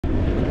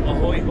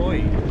Hoi hoi.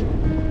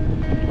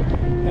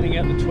 Heading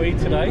out the Tweed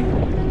today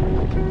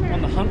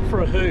on the hunt for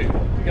a who.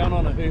 We're going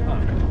on a who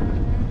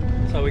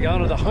hunt. So we're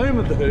going to the home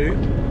of the who,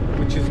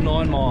 which is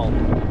 9 Mile.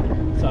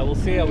 So we'll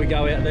see how we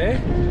go out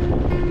there.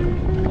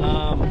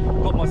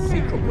 I've got my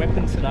secret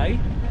weapon today.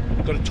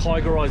 I've got a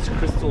tigerized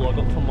crystal I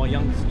got from my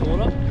youngest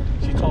daughter.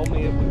 She told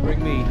me it would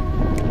bring me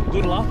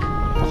good luck,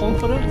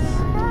 confidence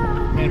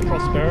and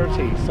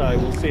prosperity. So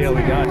we'll see how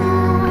we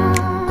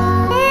go.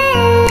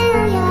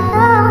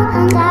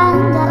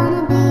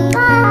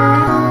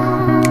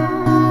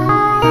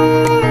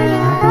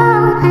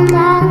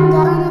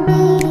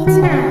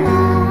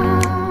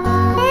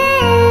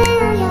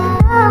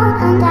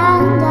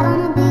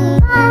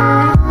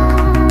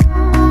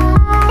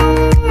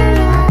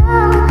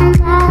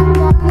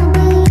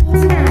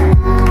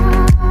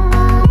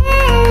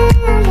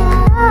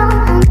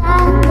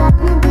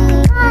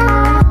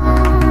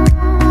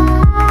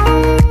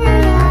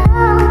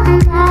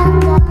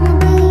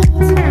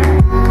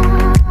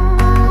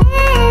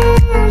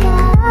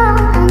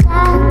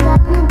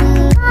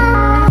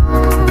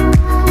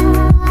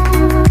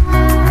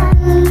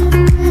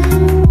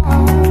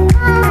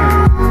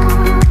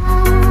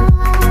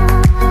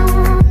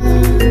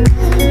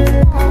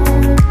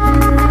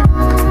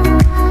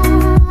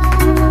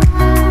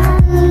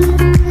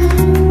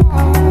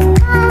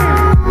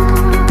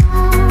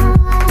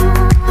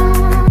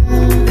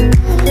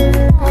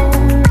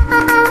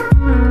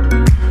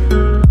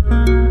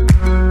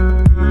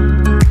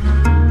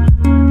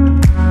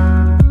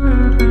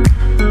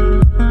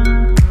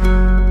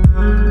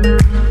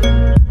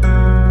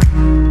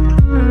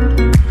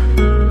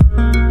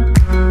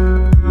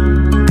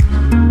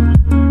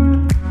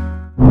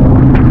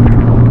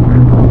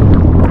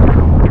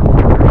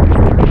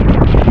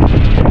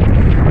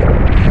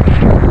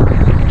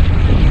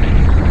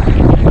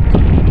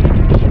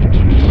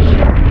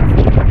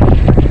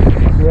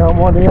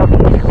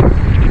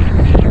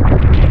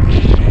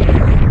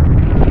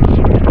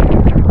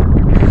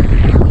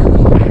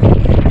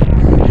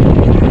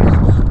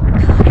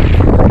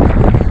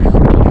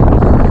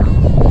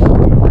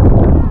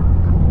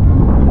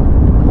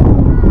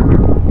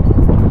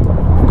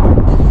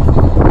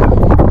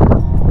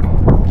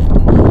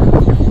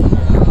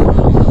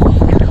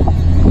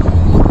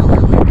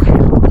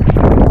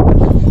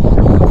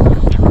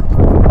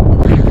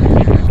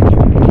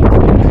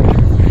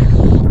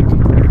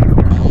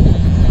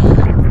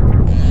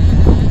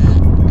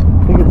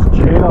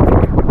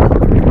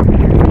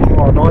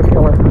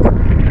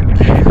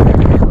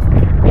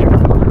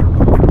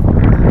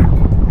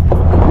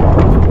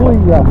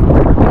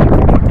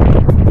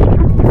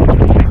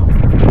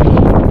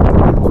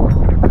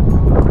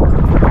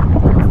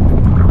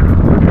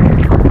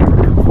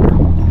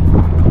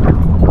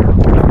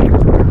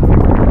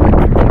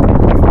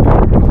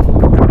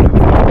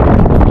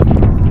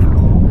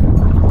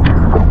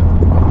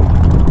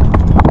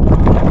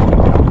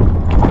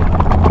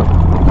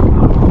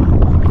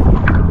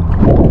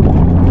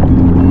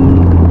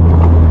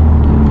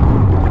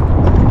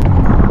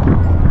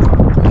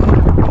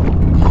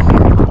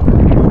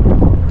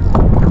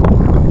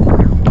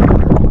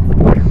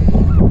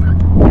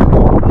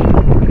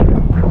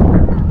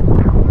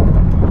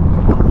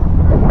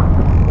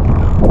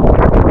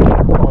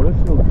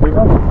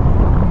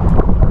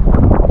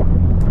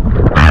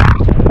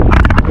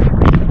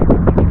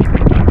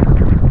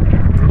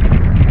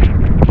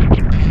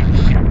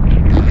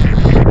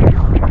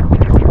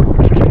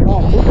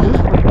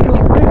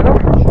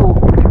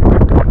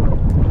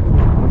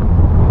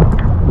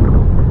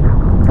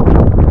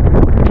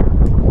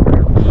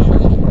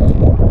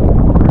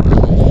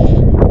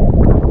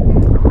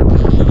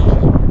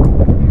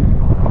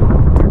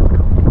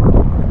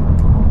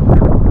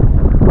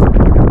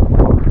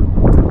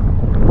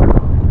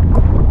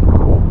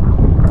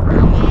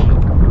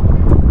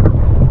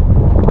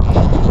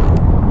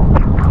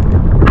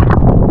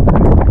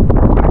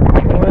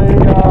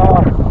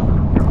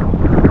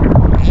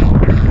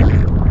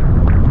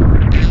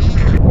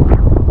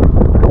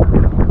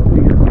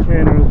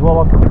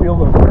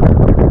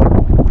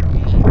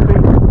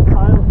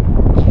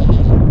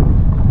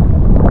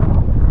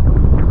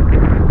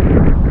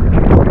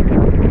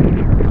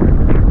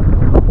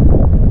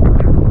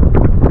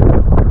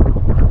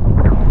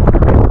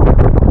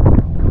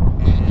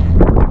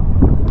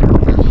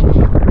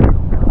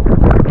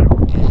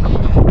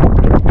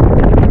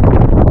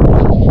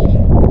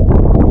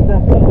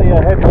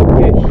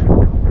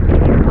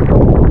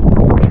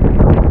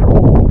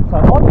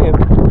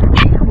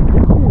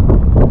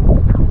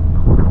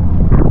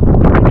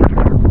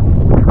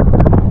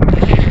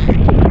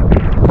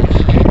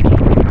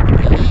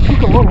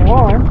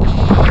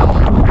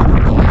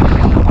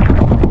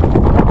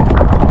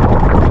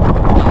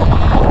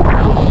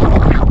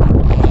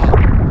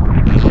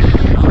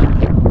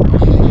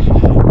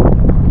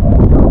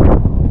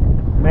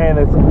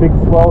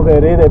 swells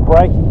out here, they're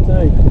breaking too.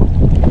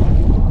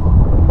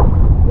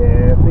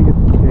 Yeah, I think it's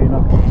a tuna.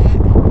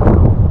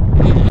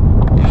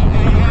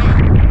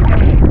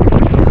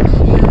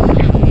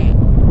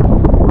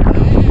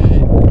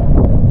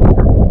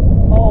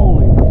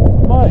 Holy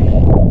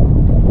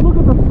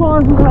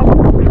size of that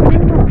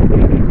tuna.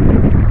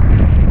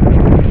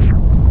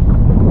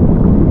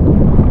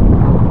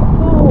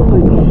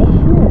 Holy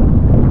shit.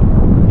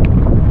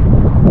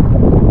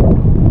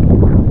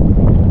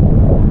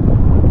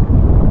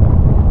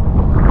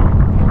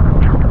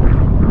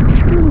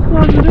 Look at the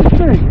size of this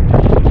thing.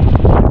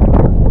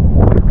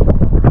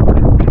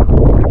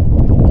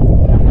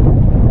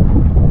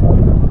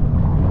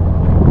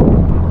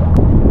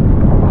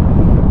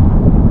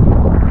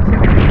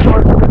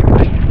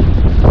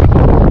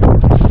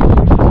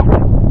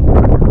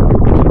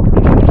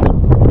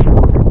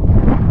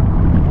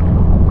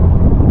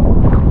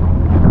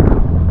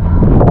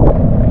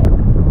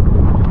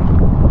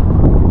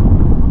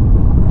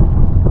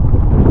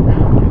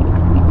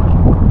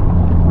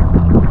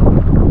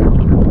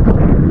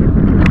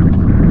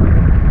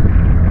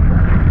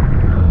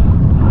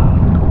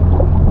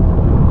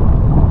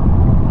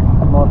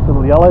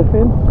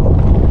 Yellowfin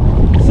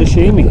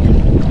sashimi.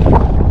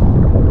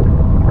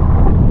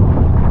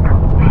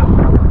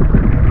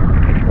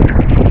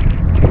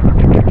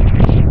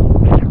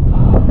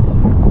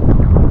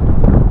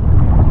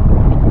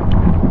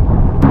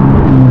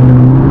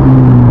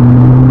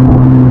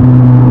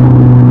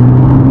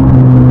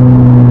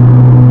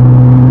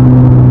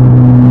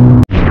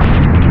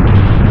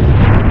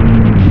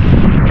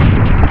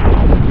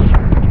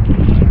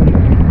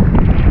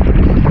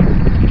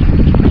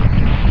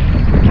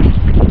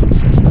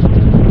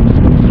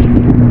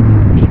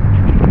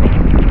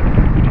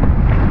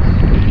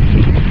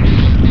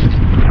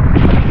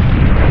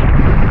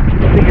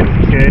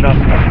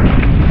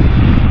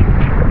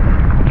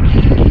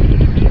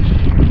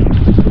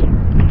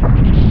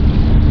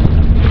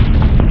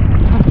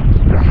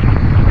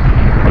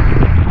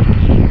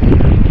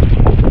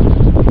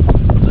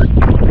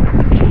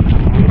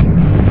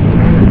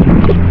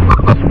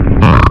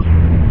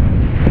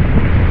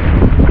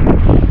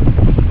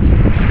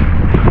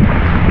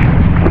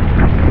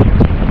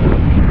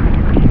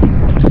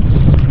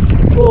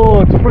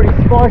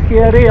 Spicy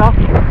out here.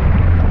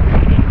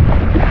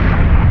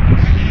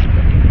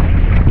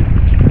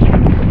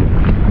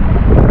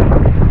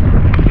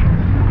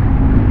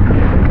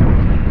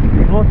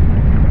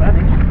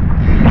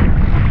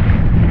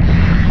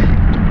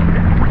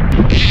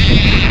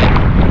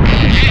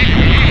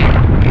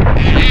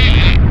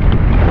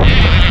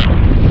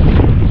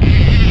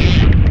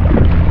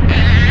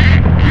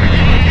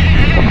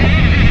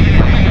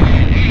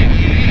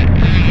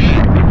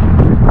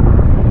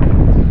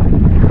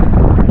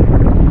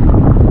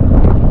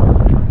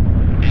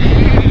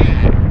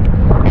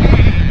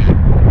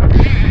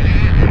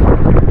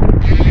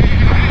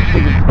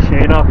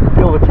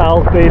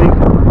 Tail's beating.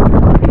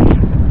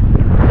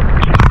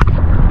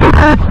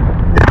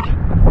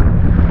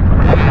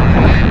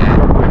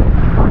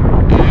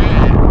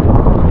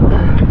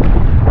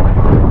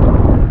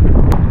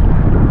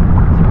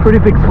 It's a pretty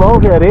big swell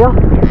out here.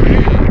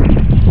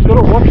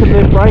 Gotta watch them,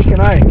 they're breaking,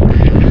 eh?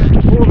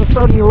 All of a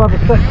sudden you'll have a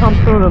set come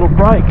through and it'll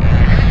break.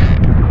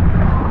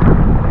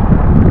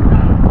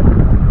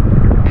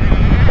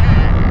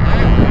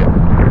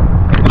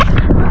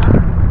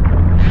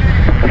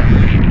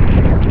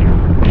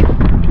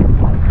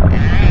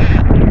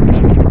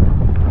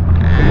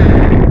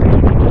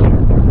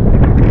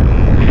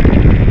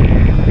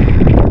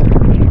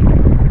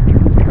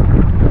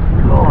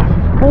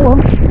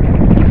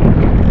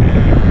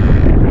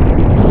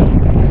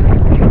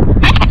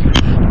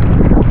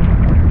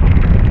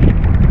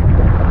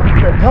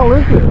 What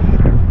is this?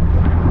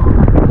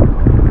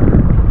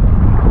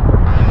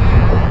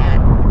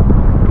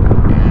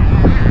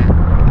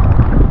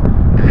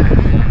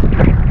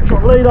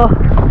 Got leader.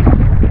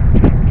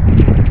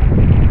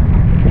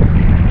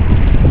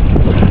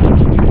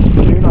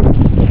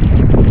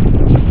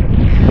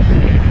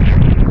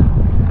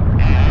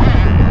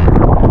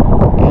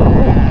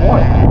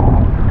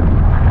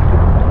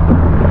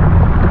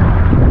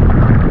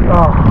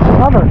 Oh,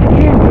 another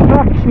huge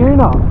Mack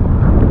tuna.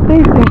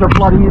 These things are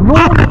bloody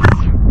enormous.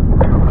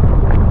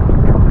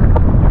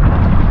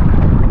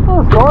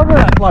 Over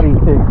that bloody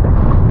thing.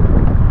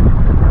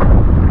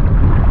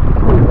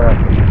 Look at that.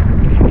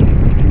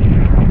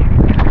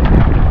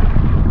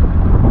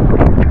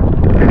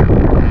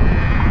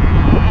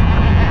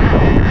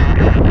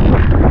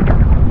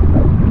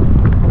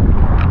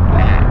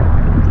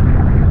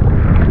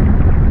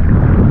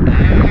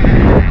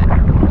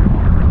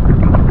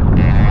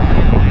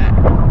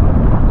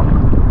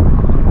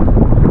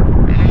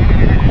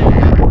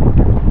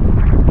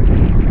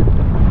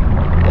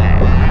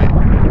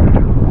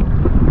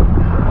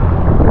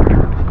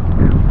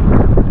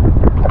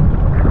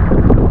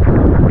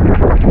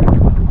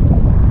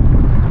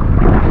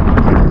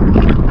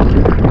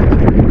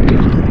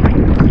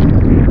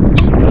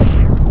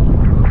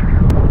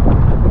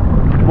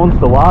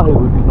 The Wahoo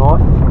would be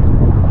nice.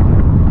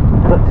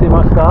 Is that too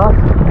much to ask?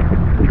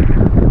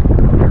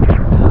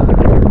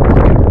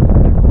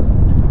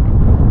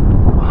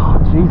 Oh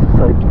Jesus,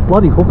 they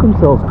bloody hook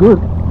themselves good.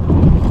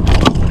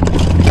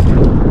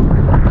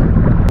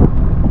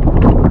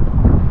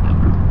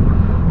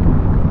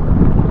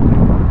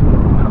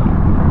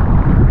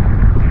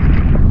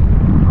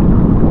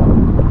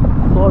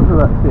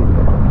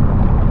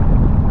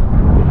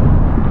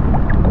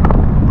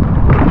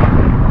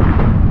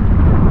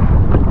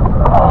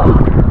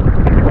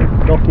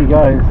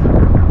 goes.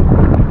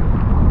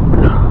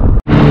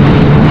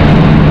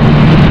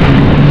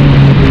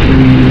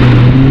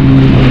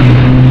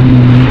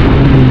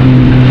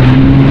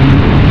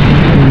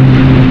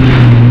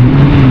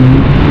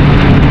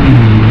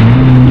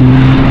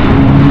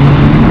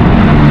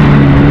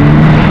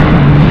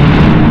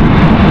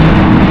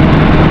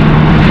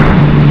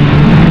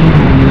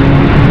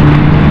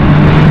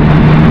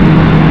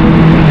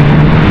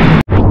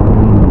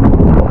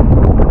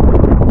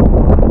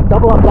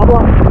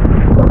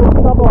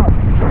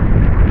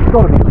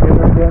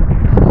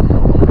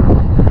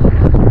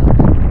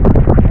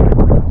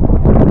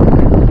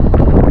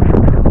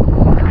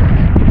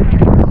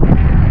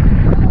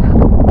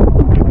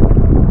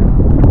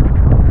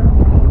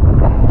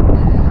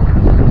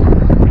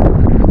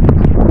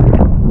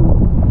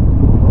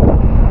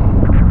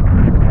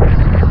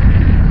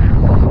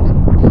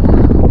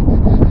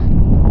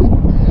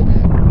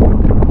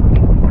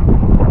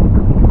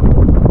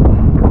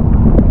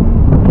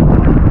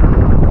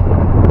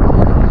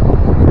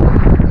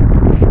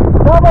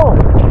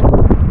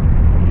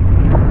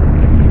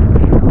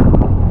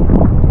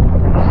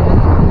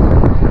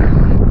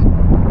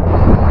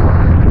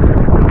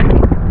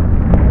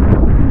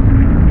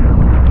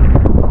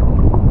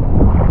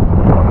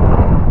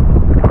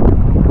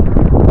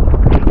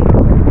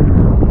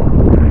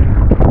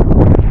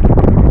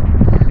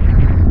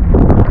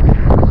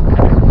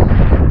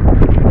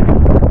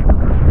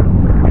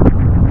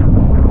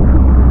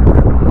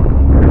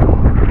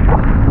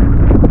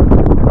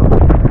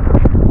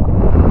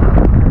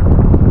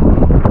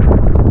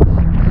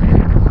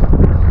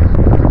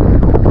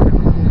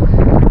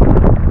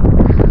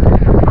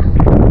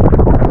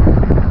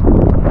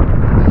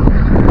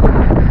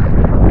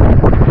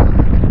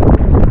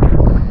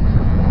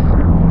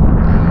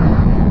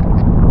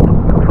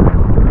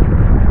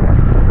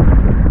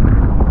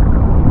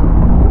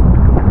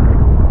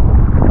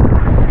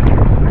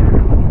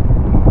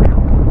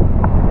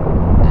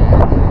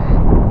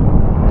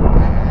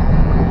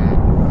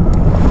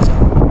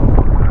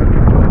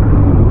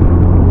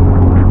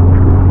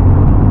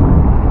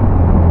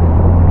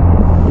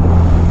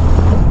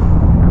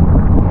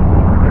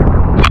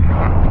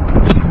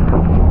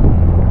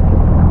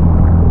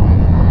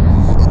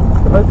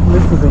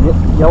 This is a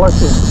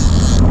yellowfin.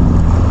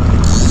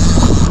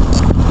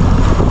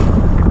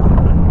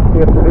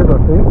 Yes, it is, I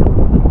think.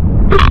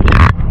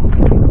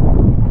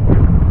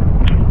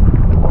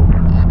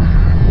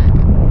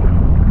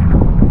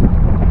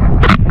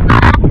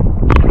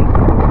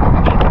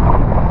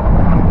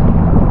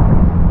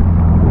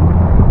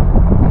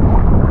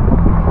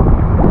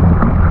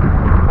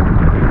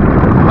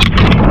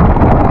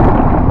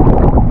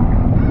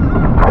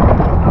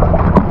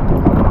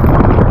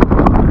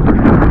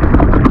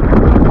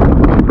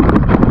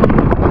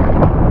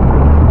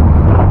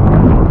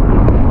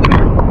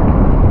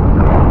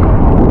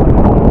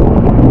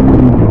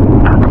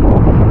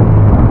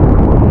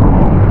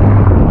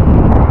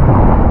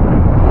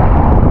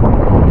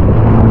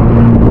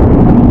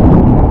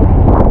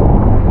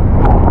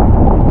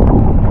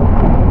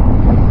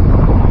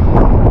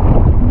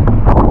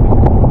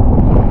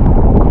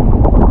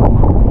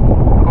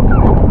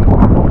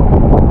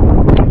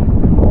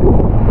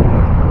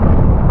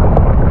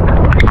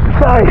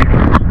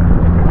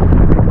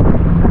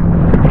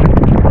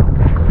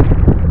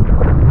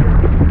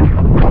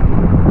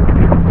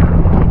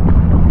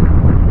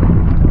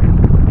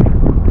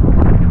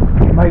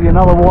 Maybe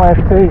another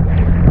YFT.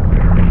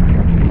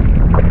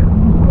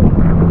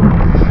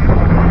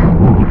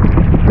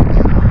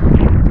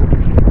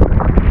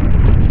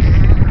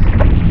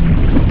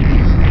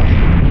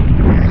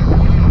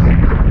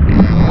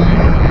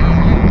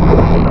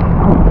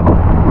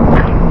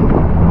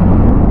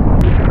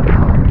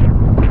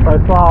 So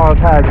far I've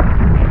had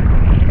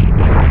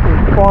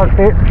 5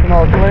 hits and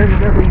I've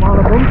landed every one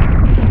of them.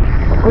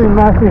 2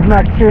 massive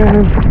Mack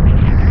tunas,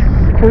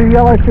 2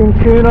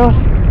 yellowfin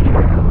tuna.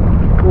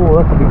 Oh,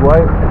 that's a big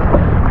weight.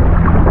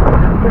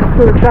 Let's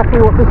see exactly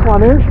what this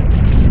one is.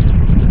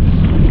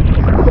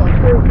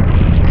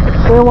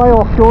 Fairway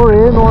offshore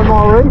here, 9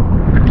 Mile Reef.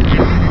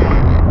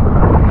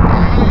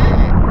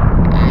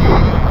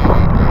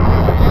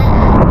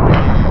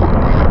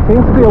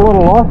 Seems to be a lot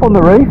of life on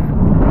the reef.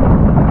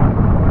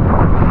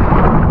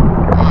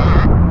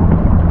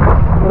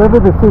 Whatever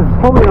this is, it's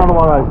probably another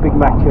one of those big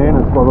Mack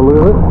tunas by the look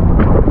of it.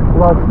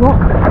 Well, it's not.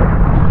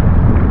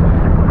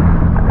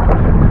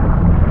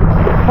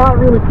 Can't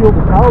really feel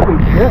the tail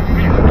beats yet.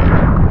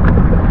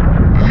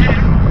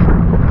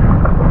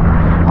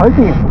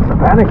 Hoping it's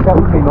Spanish, that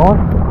would be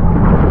nice.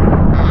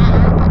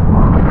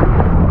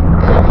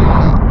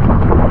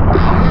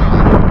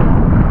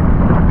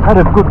 Had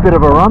a good bit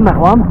of a run, that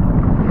one.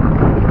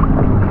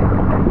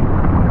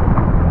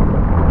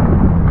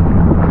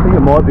 I think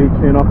it might be a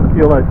tune. I can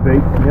feel those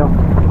beats now.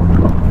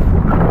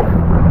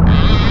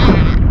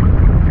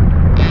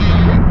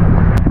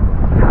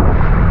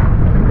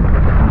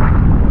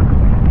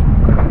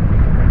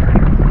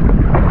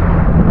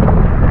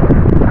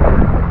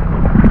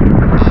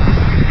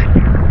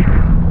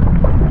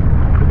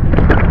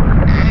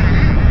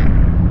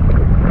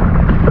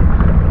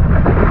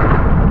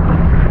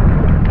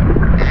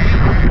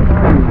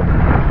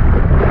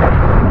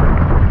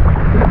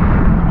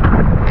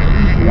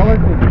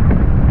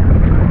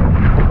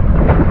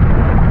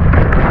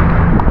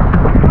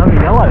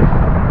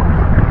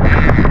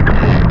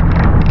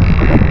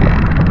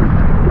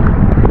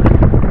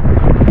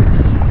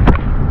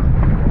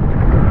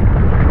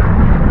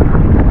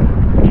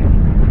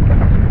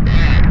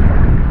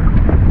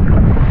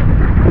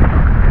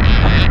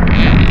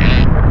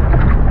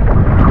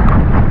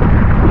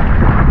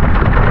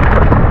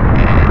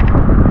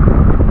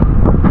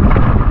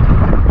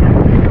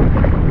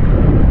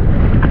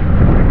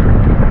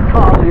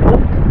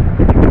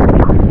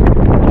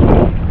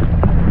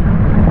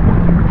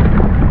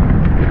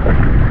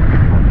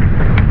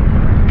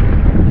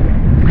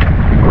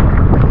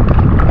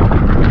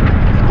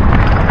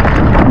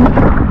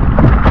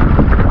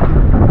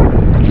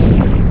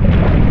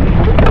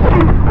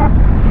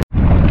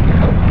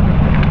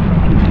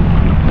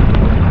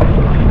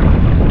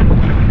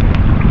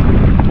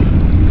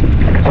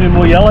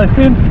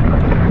 yellowfin.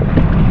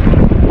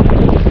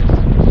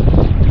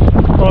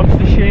 On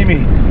sashimi.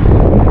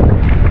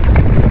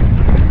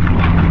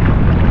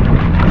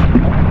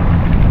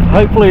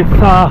 Hopefully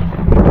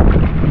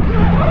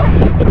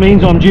it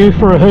means I'm due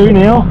for a Wahoo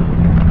now.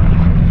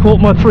 Caught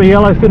my 3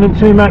 yellowfin and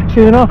 2 Mack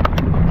tuna.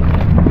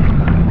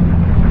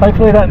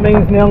 Hopefully that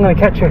means now I'm going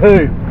to catch a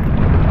Wahoo.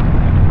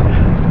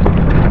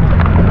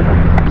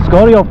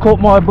 Scotty, I've caught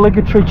my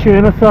obligatory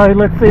tuna, so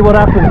let's see what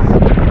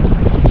happens.